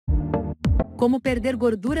como perder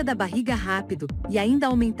gordura da barriga rápido e ainda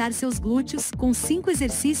aumentar seus glúteos com 5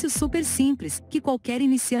 exercícios super simples que qualquer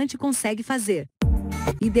iniciante consegue fazer.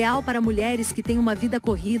 Ideal para mulheres que têm uma vida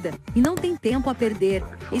corrida e não têm tempo a perder.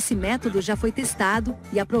 Esse método já foi testado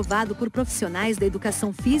e aprovado por profissionais da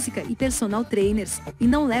educação física e personal trainers, e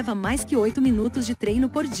não leva mais que 8 minutos de treino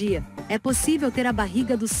por dia. É possível ter a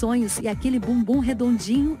barriga dos sonhos e aquele bumbum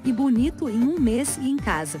redondinho e bonito em um mês e em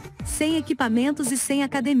casa, sem equipamentos e sem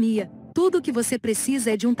academia. Tudo o que você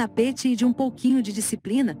precisa é de um tapete e de um pouquinho de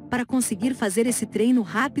disciplina para conseguir fazer esse treino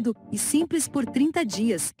rápido e simples por 30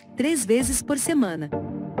 dias, 3 vezes por semana.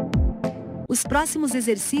 Os próximos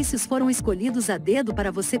exercícios foram escolhidos a dedo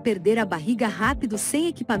para você perder a barriga rápido sem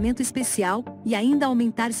equipamento especial e ainda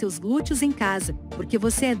aumentar seus glúteos em casa, porque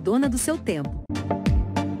você é dona do seu tempo.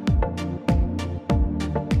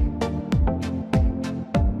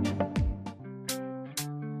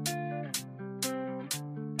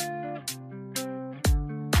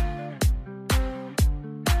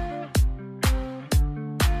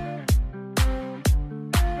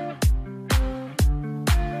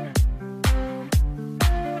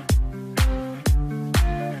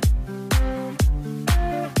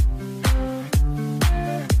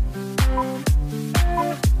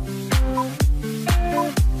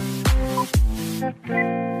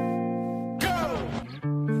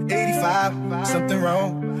 Something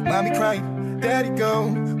wrong, mommy crying, daddy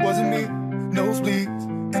gone, wasn't me, nosebleeds,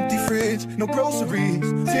 empty fridge, no groceries,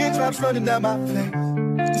 teardrops running down my face,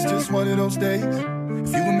 it's just one of those days,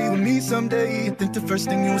 if you and me with me someday, I think the first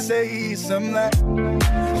thing you'll say is something like,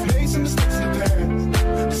 I've made some mistakes in the past,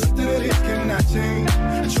 but something that it cannot change,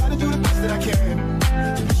 I try to do the best that I can,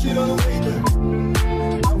 to push it all away,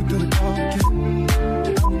 but I would do it all again,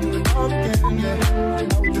 I would do it all again, yeah,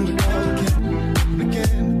 I would do it all again, and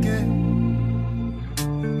again.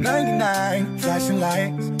 99, flashing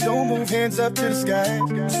lights, don't move, hands up to the sky.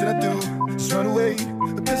 What should I do? Just run away.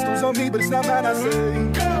 The pistol's on me, but it's not mine, I say.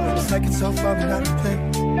 It's like it's so far behind the play,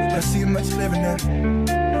 but I see it much clearer now.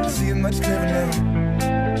 I see it much clearer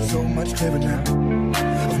now. So much clearer now.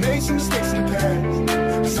 I've made some mistakes in the past,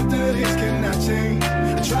 but something that is cannot change.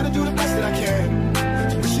 I try to do the best that I can,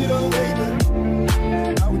 to push it all away, but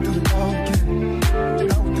I would do it all again.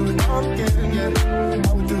 I would do it all again, yeah.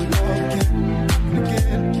 I would do it all again.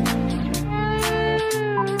 Again.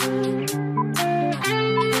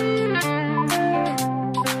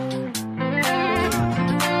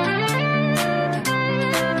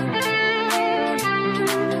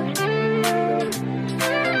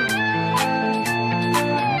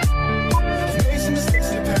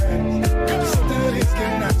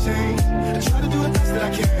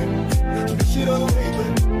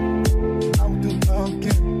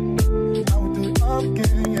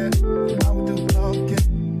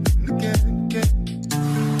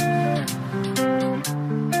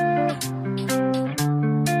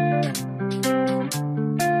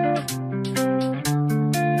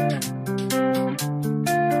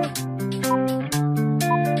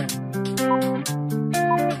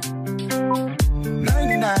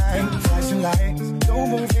 99, flashing lights, don't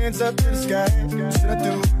move, hands up to the sky. What should I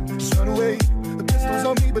do? Just run away. The pistol's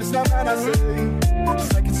on me, but it's not mine, I say.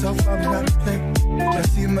 It's like it's all far behind the play, but I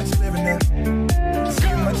see it much clearer now. I see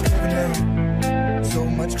it much clearer now. So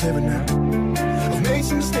much clearer now. I've made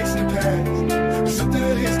some mistakes in the past, but something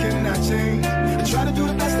that is cannot change. I try to do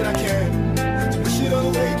the best that I can, to push it all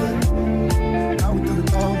away, but I would do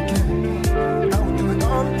it all again. I would do it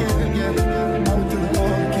all again, yeah. I would do it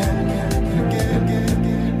all again, again.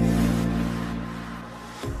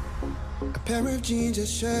 A pair of jeans, a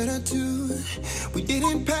shirt or two. We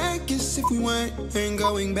didn't pack as if we weren't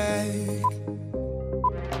going back.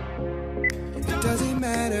 It doesn't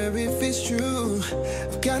matter if it's true.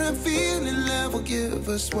 I've got a feeling love will give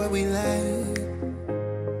us what we lack.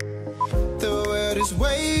 The world is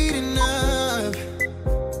waiting up.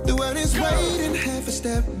 The world is waiting half a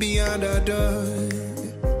step beyond our door.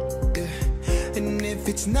 Yeah. And if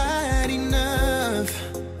it's not enough,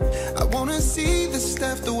 I wanna see the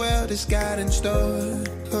stuff the world has got in store.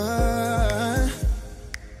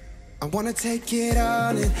 I wanna take it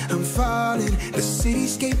all in, I'm falling. The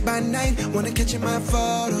cityscape by night, wanna catch in my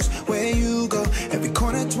photos. Where you go, every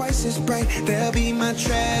corner twice as bright. They'll be my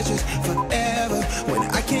treasures forever. When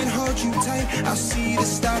I can't hold you tight, I'll see the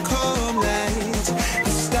Stockholm lights.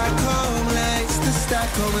 The Stockholm lights, the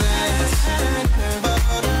Stockholm lights.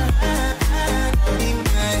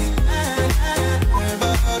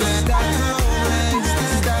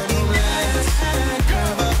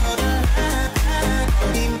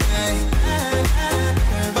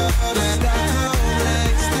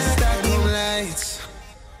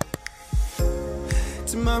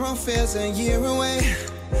 tomorrow feels a year away,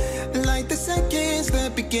 like the seconds,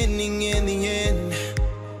 the beginning and the end.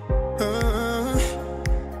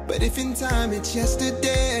 But if in time it's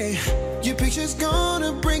yesterday, your picture's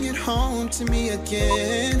gonna bring it home to me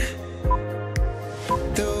again.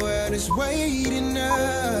 The world is waiting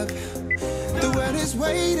up, the world is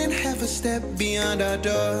waiting, half a step beyond our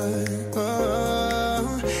door.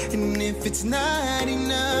 And if it's not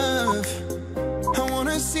enough, I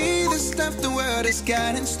wanna see the stuff the world has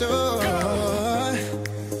got in store.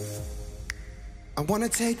 I wanna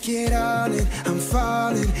take it all in, I'm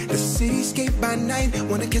falling. The cityscape by night,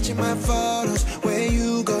 wanna catch in my photos. Where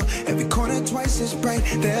you go, every corner twice as bright.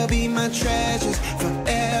 They'll be my treasures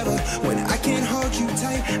forever. When I can't hold you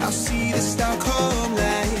tight, I'll see the Stockholm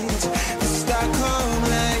lights. The Stockholm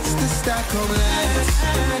lights, the Stockholm lights.